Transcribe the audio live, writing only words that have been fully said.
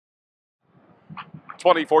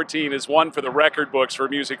2014 is one for the record books for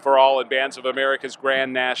Music for All and Bands of America's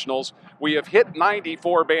Grand Nationals. We have hit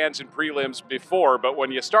 94 bands in prelims before, but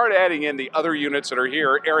when you start adding in the other units that are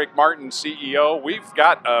here, Eric Martin, CEO, we've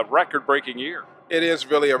got a record-breaking year. It is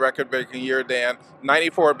really a record-breaking year, Dan.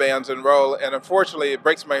 94 bands enroll, and unfortunately, it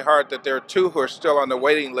breaks my heart that there are 2 who are still on the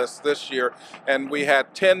waiting list this year. And we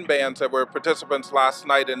had 10 bands that were participants last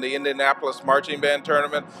night in the Indianapolis Marching Band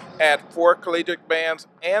Tournament, add 4 collegiate bands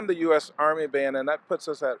and the U.S. Army Band, and that puts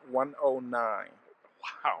us at 109.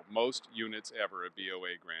 Wow, most units ever at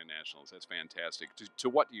BOA Grand Nationals. That's fantastic. To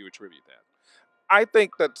what do you attribute that? I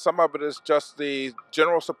think that some of it is just the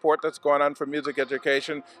general support that's going on for music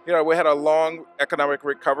education. You know, we had a long economic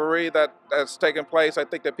recovery that's taken place. I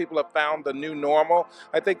think that people have found the new normal.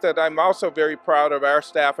 I think that I'm also very proud of our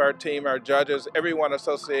staff, our team, our judges, everyone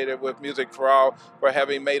associated with Music for All for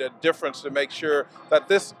having made a difference to make sure that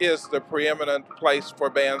this is the preeminent place for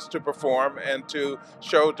bands to perform and to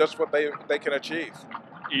show just what they can achieve.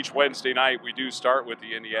 Each Wednesday night, we do start with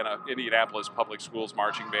the Indianapolis Public Schools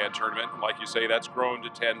Marching Band Tournament. Like you say, that's grown to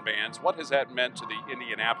 10 bands. What has that meant to the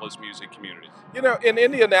Indianapolis music community? You know, in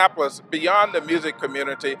Indianapolis, beyond the music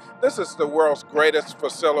community, this is the world's greatest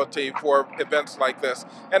facility for events like this.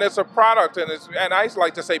 And it's a product, and I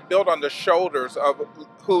like to say, built on the shoulders of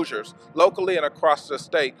Hoosiers, locally and across the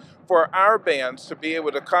state. For our bands to be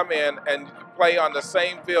able to come in and play on the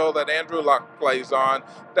same field that Andrew Luck plays on,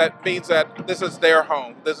 that means that this is their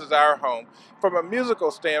home, this is our home. From a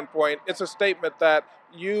musical standpoint, it's a statement that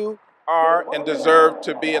you are and deserve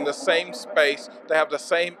to be in the same space, to have the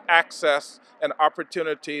same access and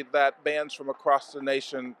opportunity that bands from across the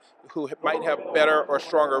nation who might have better or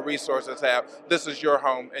stronger resources have. This is your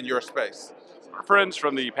home and your space. Our friends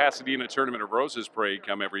from the Pasadena Tournament of Roses parade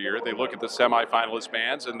come every year. They look at the semifinalist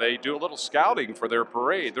bands and they do a little scouting for their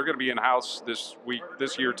parade. They're going to be in-house this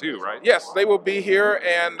year too, right? Yes, they will be here,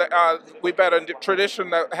 and we've had a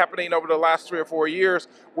tradition happening over the last 3 or 4 years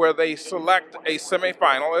where they select a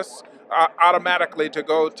semifinalist automatically to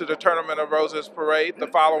go to the Tournament of Roses parade the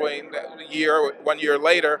following year, 1 year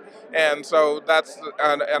later. And so that's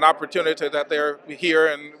an opportunity that they're here,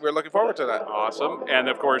 and we're looking forward to that. Awesome. And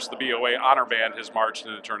of course, the BOA Honor Band has marched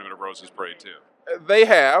in the Tournament of Roses parade too. They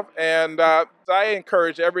have, and I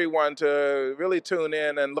encourage everyone to really tune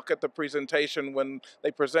in and look at the presentation when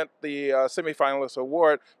they present the semifinalist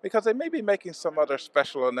award, because they may be making some other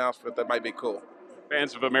special announcement that might be cool.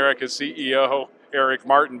 Bands of America's CEO, Eric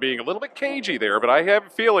Martin, being a little bit cagey there, but I have a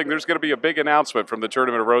feeling there's going to be a big announcement from the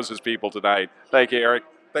Tournament of Roses people tonight. Thank you, Eric.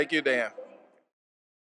 Thank you, Dan.